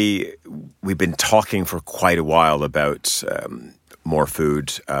think we've been talking for quite a while about more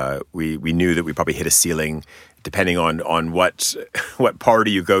food. We knew that we probably hit a ceiling depending on what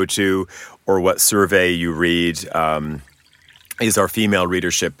party you go to or what survey you read. Is our female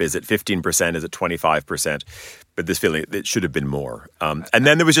readership, is it 15%, is it 25%? But this feeling, it should have been more. And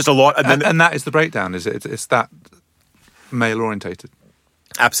then there was just a lot. And that is the breakdown, is it? It's that male-orientated?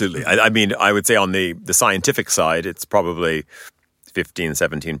 Absolutely. I mean, I would say on the scientific side, it's probably 15,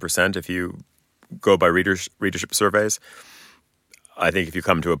 17% if you go by readership surveys. I think if you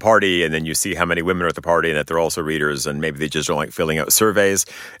come to a party and then you see how many women are at the party and that they're also readers and maybe they just don't like filling out surveys,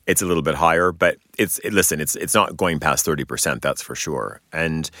 it's a little bit higher. But it's not going past 30%, that's for sure.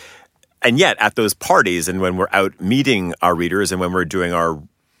 And yet at those parties and when we're out meeting our readers and when we're doing our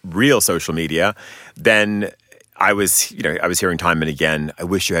real social media, then I was hearing time and again, I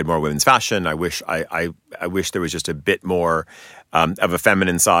wish you had more women's fashion. I wish there was just a bit more of a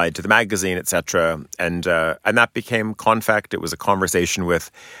feminine side to the magazine, etc. And that became Confect. It was a conversation with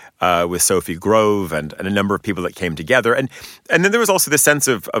Sophie Grove and a number of people that came together. And then there was also this sense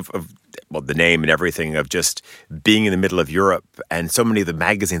of the name and everything of just being in the middle of Europe and so many of the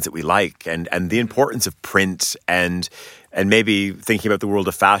magazines that we like and the importance of print and maybe thinking about the world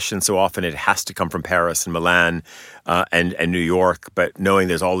of fashion. So often it has to come from Paris and Milan and New York, but knowing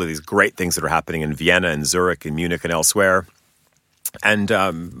there's all of these great things that are happening in Vienna and Zurich and Munich and elsewhere. And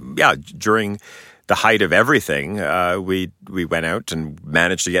during the height of everything, we went out and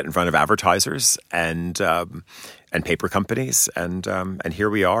managed to get in front of advertisers and paper companies, and here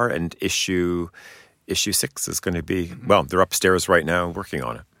we are. And issue 6 is going to be they're upstairs right now working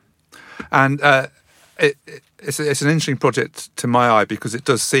on it. And it's an interesting project to my eye because it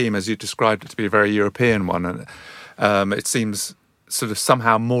does seem, as you described it, to be a very European one, and it seems sort of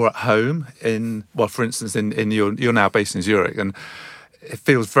somehow more at home for instance, in you're now based in Zurich, and it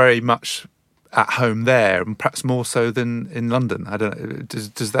feels very much at home there, and perhaps more so than in London. I don't know.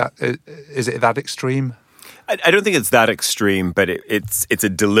 Is it that extreme? I don't think it's that extreme, but it's a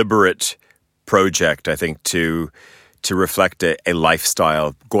deliberate project, I think, to reflect a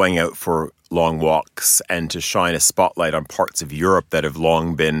lifestyle, going out for long walks and to shine a spotlight on parts of Europe that have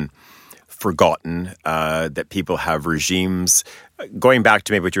long been forgotten, that people have regimes. Going back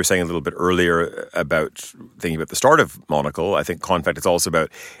to maybe what you were saying a little bit earlier about thinking about the start of Monocle, I think Confect is also about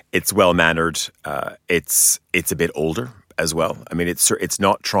it's well-mannered, it's a bit older as well. I mean, it's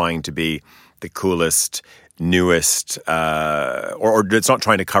not trying to be the coolest, newest, or it's not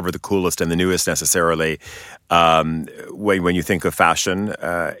trying to cover the coolest and the newest necessarily. When you think of fashion,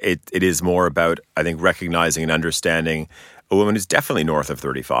 it is more about, I think, recognizing and understanding a woman who's definitely north of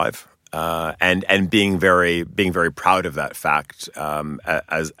 35. And being very proud of that fact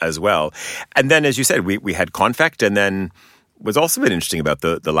as well. And then, as you said, we had Confect, and then what's also been interesting about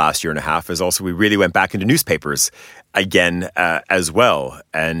the last year and a half is also we really went back into newspapers again as well,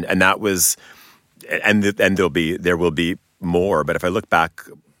 and that was and there will be more. But if I look back,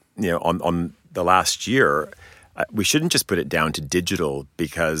 on the last year, we shouldn't just put it down to digital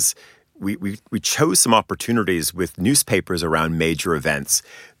because we chose some opportunities with newspapers around major events.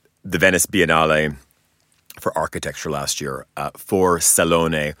 The Venice Biennale for architecture last year, for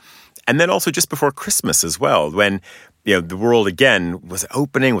Salone, and then also just before Christmas as well, when the world again, was it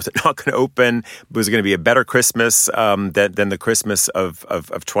opening? Was it not going to open? Was it going to be a better Christmas than the Christmas of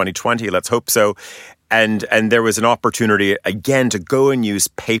 2020? Let's hope so. And there was an opportunity again to go and use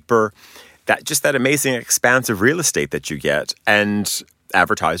paper, that amazing expanse of real estate that you get, and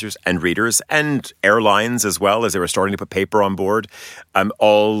advertisers and readers and airlines as well, as they were starting to put paper on board,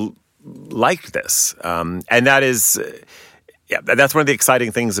 all liked this. And that is... Yeah, that's one of the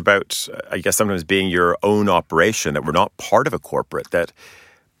exciting things about, I guess, sometimes being your own operation, that we're not part of a corporate, that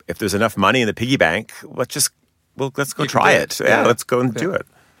if there's enough money in the piggy bank, let's go try it. Yeah, let's go and do it.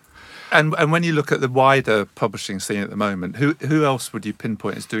 And when you look at the wider publishing scene at the moment, who else would you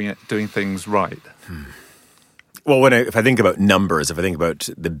pinpoint as doing things right? Well, if I think about numbers, if I think about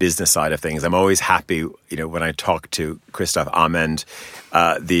the business side of things, I'm always happy, when I talk to Christoph Amend,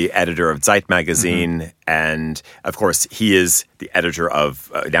 the editor of Zeit magazine, and of course he is the editor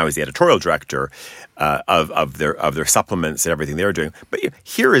of now he's the editorial director of their supplements and everything they're doing. But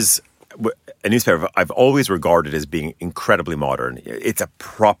here is a newspaper I've always regarded as being incredibly modern. It's a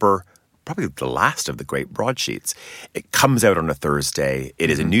proper, probably the last of the great broadsheets. It comes out on a Thursday.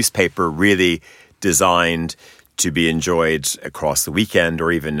 It is a newspaper really designed to be enjoyed across the weekend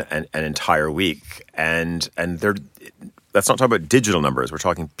or even an entire week. And let's not talk about digital numbers. We're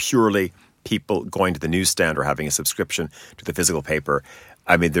talking purely people going to the newsstand or having a subscription to the physical paper.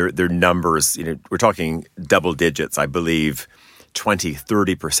 I mean, their numbers, we're talking double digits, I believe, 20,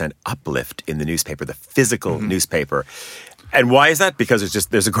 30% uplift in the newspaper, the physical newspaper. And why is that? Because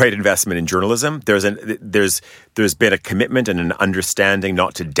there's a great investment in journalism. There's been a commitment and an understanding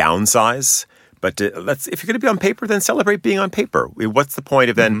not to downsize. But if you're going to be on paper, then celebrate being on paper. What's the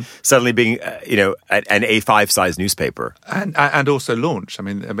point of then suddenly being, an A5 size newspaper? And also launch. I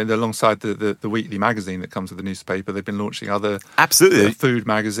mean, alongside the weekly magazine that comes with the newspaper, they've been launching other absolutely food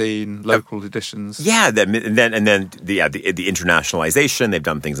magazine, local editions. Yeah, and then the internationalization. They've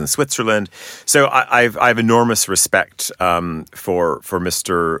done things in Switzerland. So I have enormous respect for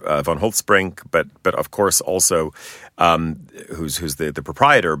Mr. von Holtzbrink, but of course also who's the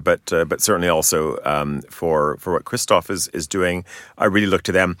proprietor, but certainly also for what Christoph is doing. I really look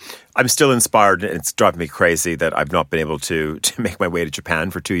to them. I'm still inspired, and it's driving me crazy that I've not been able to make my way to Japan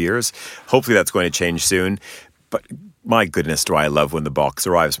for 2 years. Hopefully that's going to change soon. But my goodness, do I love when the box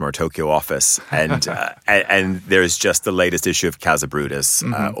arrives from our Tokyo office and there's just the latest issue of Casa Brutus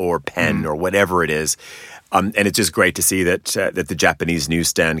or Pen or whatever it is. And it's just great to see that the Japanese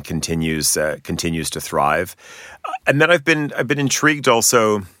newsstand continues to thrive. And then I've been intrigued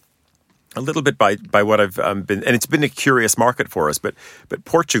also a little bit by what I've been, and it's been a curious market for us, but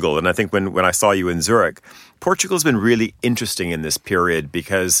Portugal, and I think when I saw you in Zurich, Portugal's been really interesting in this period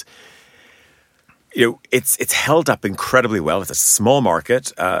because it's held up incredibly well. It's a small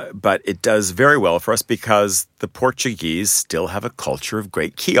market, but it does very well for us because the Portuguese still have a culture of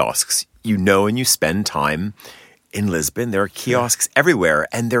great kiosks. And you spend time in Lisbon. There are kiosks everywhere,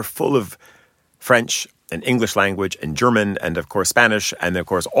 and they're full of French and English language and German and of course Spanish and of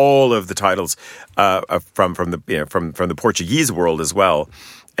course all of the titles from the Portuguese world as well.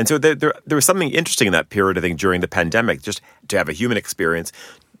 And so there was something interesting in that period, I think, during the pandemic, just to have a human experience,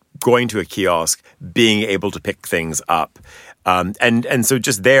 going to a kiosk, being able to pick things up. And so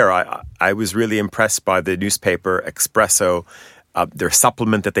just there, I was really impressed by the newspaper Expresso, their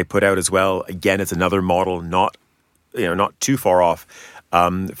supplement that they put out as well. Again, it's another model, not too far off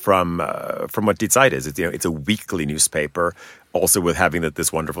from what Die Zeit is. It's a weekly newspaper, also with having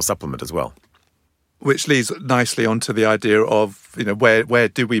this wonderful supplement as well. Which leads nicely onto the idea of where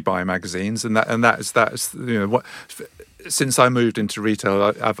do we buy magazines, and that's what. Since I moved into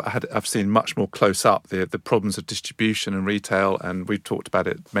retail, I've seen much more close up the problems of distribution and retail, and we've talked about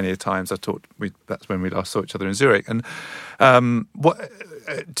it many a times. That's when we last saw each other in Zurich. And what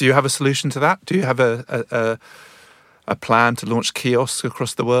do you have a solution to that? Do you have a plan to launch kiosks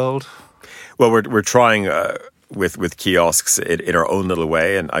across the world? Well, we're trying with kiosks in our own little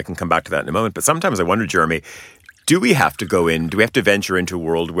way, and I can come back to that in a moment. But sometimes I wonder, Jeremy, do we have to venture into a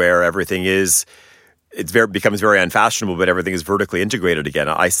world where everything becomes very unfashionable, but everything is vertically integrated again?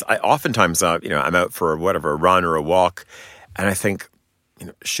 I oftentimes, I'm out for a run or a walk, and I think,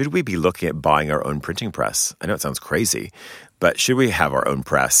 should we be looking at buying our own printing press? I know it sounds crazy, but should we have our own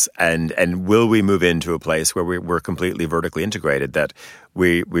press? And will we move into a place where we're completely vertically integrated, that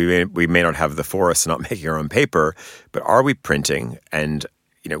we may not have the forests not making our own paper, but are we printing? And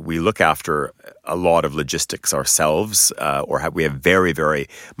we look after a lot of logistics ourselves, we have very, very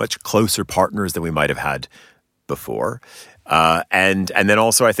much closer partners than we might have had before. And then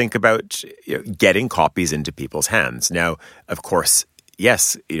also I think about getting copies into people's hands. Now, of course,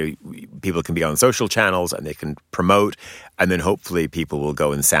 yes, people can be on social channels and they can promote, and then hopefully people will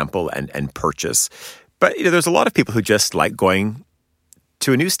go and sample and purchase. But there's a lot of people who just like going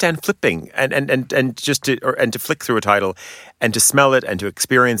to a newsstand, flipping and just to flick through a title and to smell it and to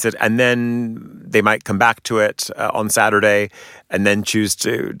experience it, and then they might come back to it on Saturday and then choose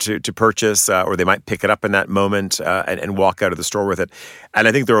to purchase, or they might pick it up in that moment and walk out of the store with it. And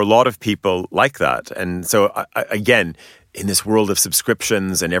I think there are a lot of people like that. And so again, in this world of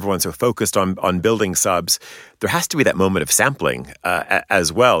subscriptions and everyone's so focused on building subs, there has to be that moment of sampling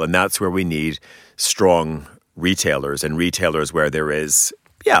as well, and that's where we need strong retailers where there is,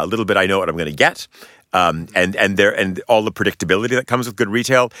 a little bit, I know what I'm going to get, and all the predictability that comes with good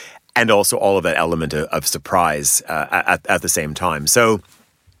retail, and also all of that element of surprise at the same time. So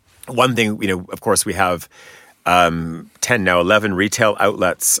one thing, of course, we have 10, now 11 retail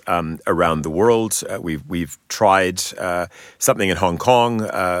outlets around the world. We've tried something in Hong Kong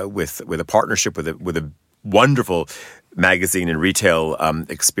with a partnership with a wonderful magazine and retail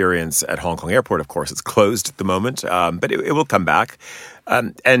experience at Hong Kong Airport. Of course, it's closed at the moment, but it will come back.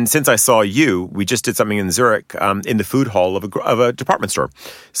 And since I saw you, we just did something in Zurich in the food hall of a department store.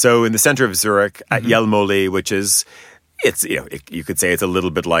 So in the center of Zurich at Jelmoli, which is, you could say it's a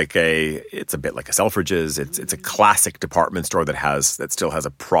little bit like it's a bit like a Selfridges. It's a classic department store that still has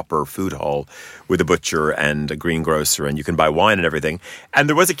a proper food hall with a butcher and a greengrocer, and you can buy wine and everything. And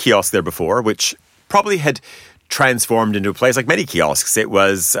there was a kiosk there before, which probably had transformed into a place like many kiosks. It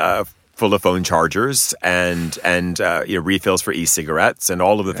was full of phone chargers and refills for e-cigarettes and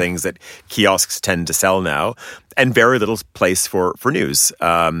all of the things that kiosks tend to sell now, and very little place for news,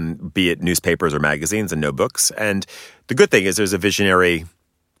 be it newspapers or magazines and no books. And the good thing is there's a visionary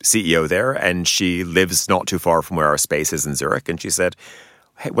CEO there, and she lives not too far from where our space is in Zurich. And she said,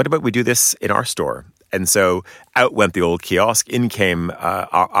 hey, what about we do this in our store? And so out went the old kiosk. In came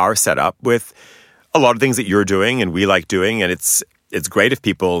our setup with a lot of things that you're doing and we like doing. And it's great if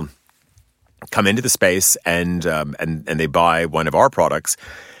people come into the space and they buy one of our products.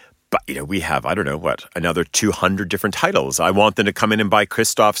 But, we have, I don't know, another 200 different titles. I want them to come in and buy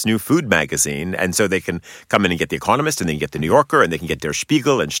Christoph's new food magazine. And so they can come in and get The Economist, and they can get The New Yorker, and they can get Der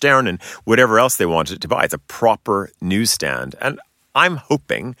Spiegel and Stern and whatever else they wanted to buy. It's a proper newsstand. And I'm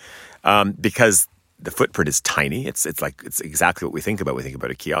hoping, because the footprint is tiny, it's exactly what we think about. We think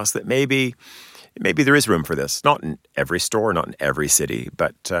about a kiosk, that maybe there is room for this. Not in every store, not in every city,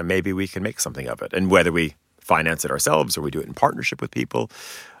 but maybe we can make something of it. And whether we finance it ourselves or we do it in partnership with people,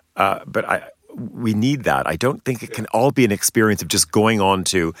 but we need that. I don't think it can all be an experience of just going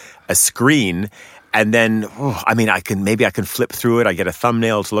onto a screen and then, I can flip through it. I get a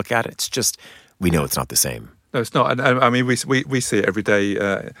thumbnail to look at it. It's just, we know it's not the same. No, it's not. And I mean, we see it every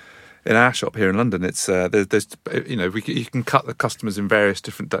day in our shop here in London. It's there's you can cut the customers in various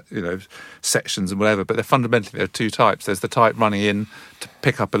different sections and whatever, but fundamentally there are two types. There's the type running in to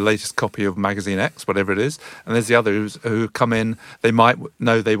pick up a latest copy of magazine X, whatever it is, and there's the others who come in. They might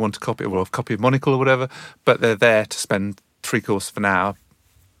know they want a copy of Monocle or whatever, but they're there to spend 3/4 of an hour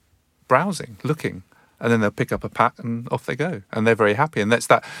browsing, looking. And then they'll pick up a pack and off they go. And they're very happy. And that's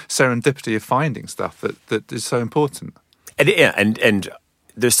that serendipity of finding stuff that is so important. And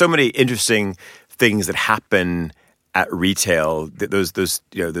there's so many interesting things that happen at retail.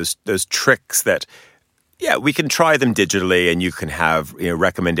 Those tricks that, we can try them digitally, and you can have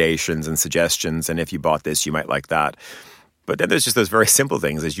recommendations and suggestions. And if you bought this, you might like that. But then there's just those very simple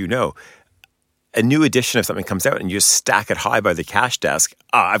things, as you know. A new edition of something comes out and you just stack it high by the cash desk.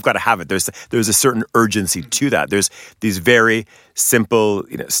 I've got to have it. There's a certain urgency to that. There's these very simple,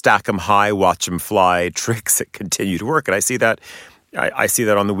 stack them high, watch them fly tricks that continue to work. And I see that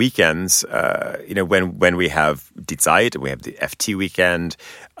on the weekends, when we have Die Zeit, we have the FT weekend,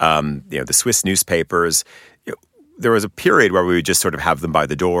 the Swiss newspapers. There was a period where we would just sort of have them by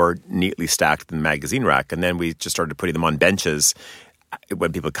the door, neatly stacked in the magazine rack. And then we just started putting them on benches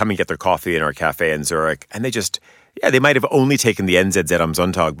when people come and get their coffee in our cafe in Zurich, and they might have only taken the NZZ am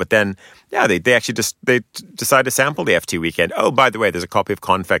Sonntag, but then, they actually they decide to sample the FT weekend. Oh, by the way, there's a copy of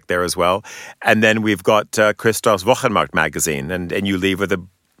Confect there as well. And then we've got Christoph's Wochenmarkt magazine, and you leave with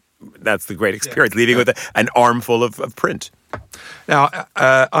that's the great experience, leaving with an armful of print. Now,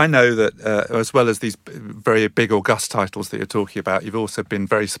 I know that as well as these very big, august titles that you're talking about, you've also been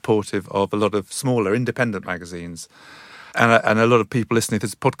very supportive of a lot of smaller, independent magazines. And a lot of people listening to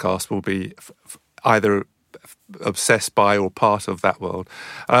this podcast will be either obsessed by or part of that world.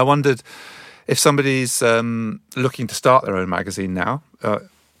 And I wondered if somebody's looking to start their own magazine now,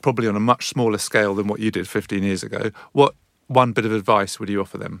 probably on a much smaller scale than what you did 15 years ago, what one bit of advice would you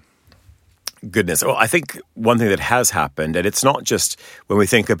offer them? Goodness. Well, I think one thing that has happened, and it's not just when we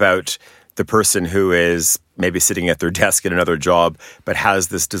think about the person who is maybe sitting at their desk in another job, but has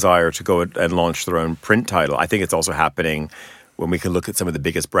this desire to go and launch their own print title. I think it's also happening when we can look at some of the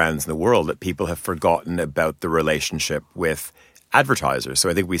biggest brands in the world, that people have forgotten about the relationship with advertisers. So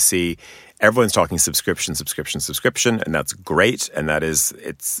I think we see everyone's talking subscription, and that's great. And that is,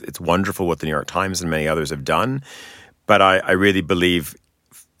 it's wonderful what the New York Times and many others have done. But I really believe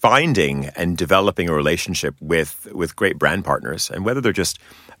finding and developing a relationship with great brand partners, and whether they're just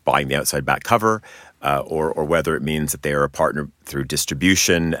buying the outside back cover, or whether it means that they are a partner through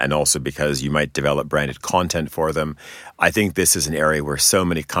distribution, and also because you might develop branded content for them. I think this is an area where so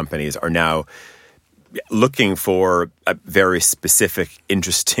many companies are now looking for very specific,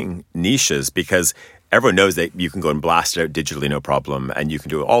 interesting niches, because everyone knows that you can go and blast it out digitally, no problem, and you can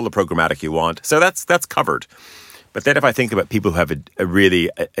do all the programmatic you want. So that's covered. But then if I think about people who have a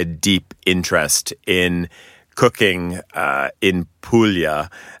really deep interest in cooking in Puglia,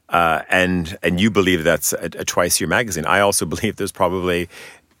 and you believe that's a twice-a-year magazine, I also believe there's probably,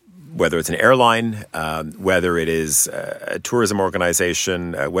 whether it's an airline, whether it is a tourism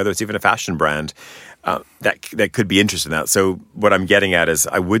organization, whether it's even a fashion brand, that could be interested in that. So what I'm getting at is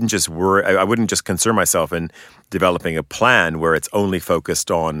I wouldn't just concern myself in developing a plan where it's only focused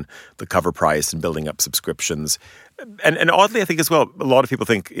on the cover price and building up subscriptions. And oddly, I think as well, a lot of people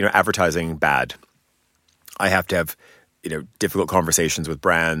think, advertising bad. I have to have, difficult conversations with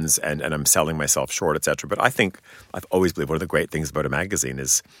brands, and I'm selling myself short, et cetera. But I think I've always believed one of the great things about a magazine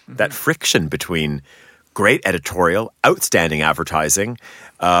is that friction between great editorial, outstanding advertising,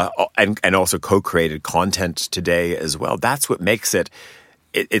 and also co-created content today as well. That's what makes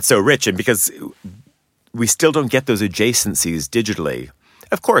it's so rich. And because we still don't get those adjacencies digitally.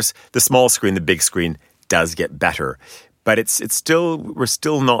 Of course, the small screen, the big screen does get better. But we're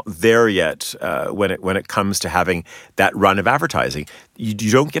still not there yet when it comes to having that run of advertising. You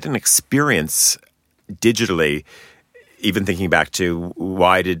don't get an experience digitally. Even thinking back to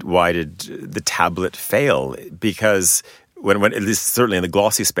why did the tablet fail? Because when at least certainly in the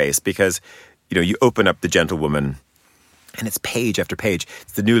glossy space, because you open up the Gentlewoman, and it's page after page.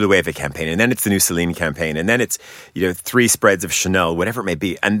 It's the new Loewe campaign, and then it's the new Celine campaign, and then it's 3 spreads of Chanel, whatever it may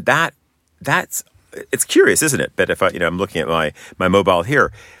be, and that's. It's curious, isn't it? But if I'm looking at my mobile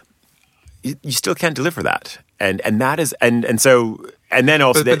here, you still can't deliver that, and that is and so and then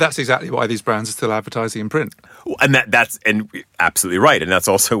also. But that's exactly why these brands are still advertising in print, and that's absolutely right, and that's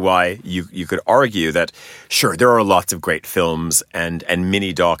also why you could argue that sure there are lots of great films and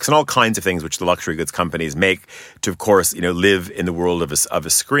mini docs and all kinds of things which the luxury goods companies make to, of course, live in the world of a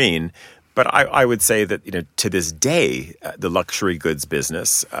screen. But I would say that, to this day, the luxury goods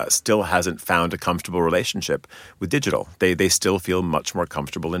business still hasn't found a comfortable relationship with digital. They still feel much more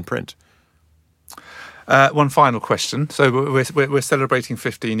comfortable in print. One final question. So we're celebrating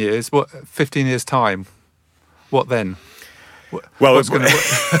 15 years. 15 years time? What then? Well,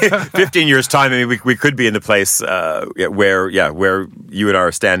 15 years time. I mean, we could be in the place where you and I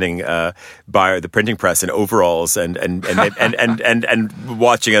are standing by the printing press in overalls and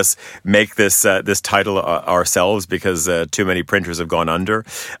watching us make this title ourselves because too many printers have gone under.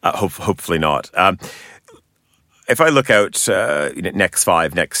 Hopefully not. If I look out next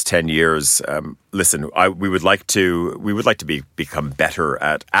 5, next 10 years, listen, we would like to become better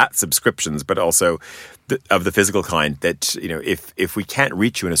at subscriptions, but also of the physical kind. That if we can't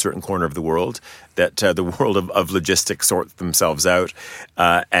reach you in a certain corner of the world, that the world of logistics sort themselves out,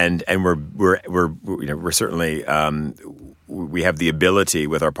 and we're certainly. We have the ability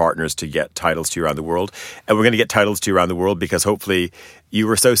with our partners to get titles to you around the world, and we're going to get titles to you around the world because hopefully you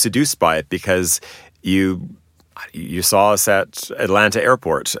were so seduced by it because you saw us at Atlanta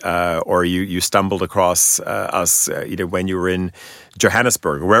Airport, or you stumbled across us, when you were in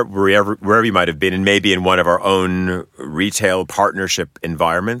Johannesburg, wherever you might have been, and maybe in one of our own retail partnership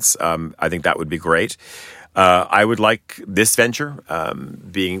environments. I think that would be great. I would like this venture,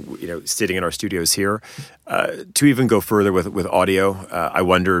 being sitting in our studios here, to even go further with audio. I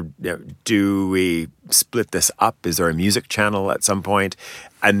wonder, do we split this up? Is there a music channel at some point?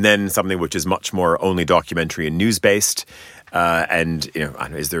 And then something which is much more only documentary and news based. And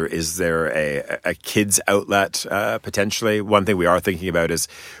is there a kids outlet potentially? One thing we are thinking about is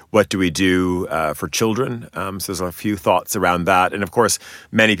what do we do for children? So there's a few thoughts around that, and of course,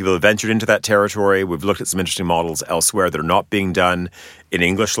 many people have ventured into that territory. We've looked at some interesting models elsewhere that are not being done in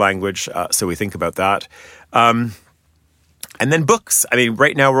English language. So we think about that. And then books. I mean,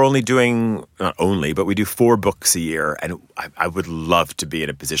 right now we're only doing, not only, but we do 4 books a year. And I would love to be in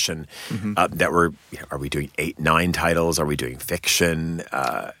a position that are we doing 8, 9 titles? Are we doing fiction?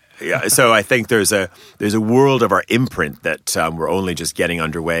 Yeah, so I think there's a world of our imprint that we're only just getting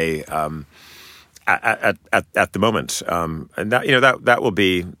underway at the moment, and that will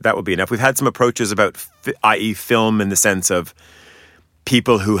be enough. We've had some approaches about, i.e., film in the sense of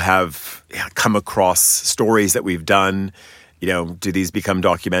people who have come across stories that we've done. Do these become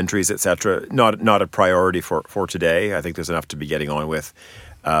documentaries, etc.? Not a priority for today. I think there's enough to be getting on with.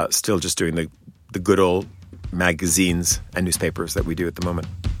 Still just doing the good old magazines and newspapers that we do at the moment.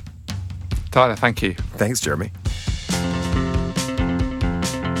 Tyler, thank you. Thanks, Jeremy.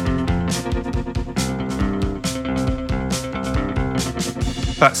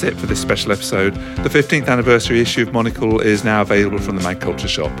 That's it for this special episode. The 15th anniversary issue of Monocle is now available from the Mag Culture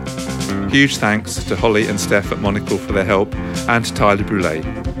Shop. Huge thanks to Holly and Steph at Monocle for their help, and to Tyler Brule.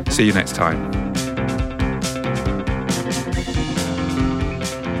 See you next time.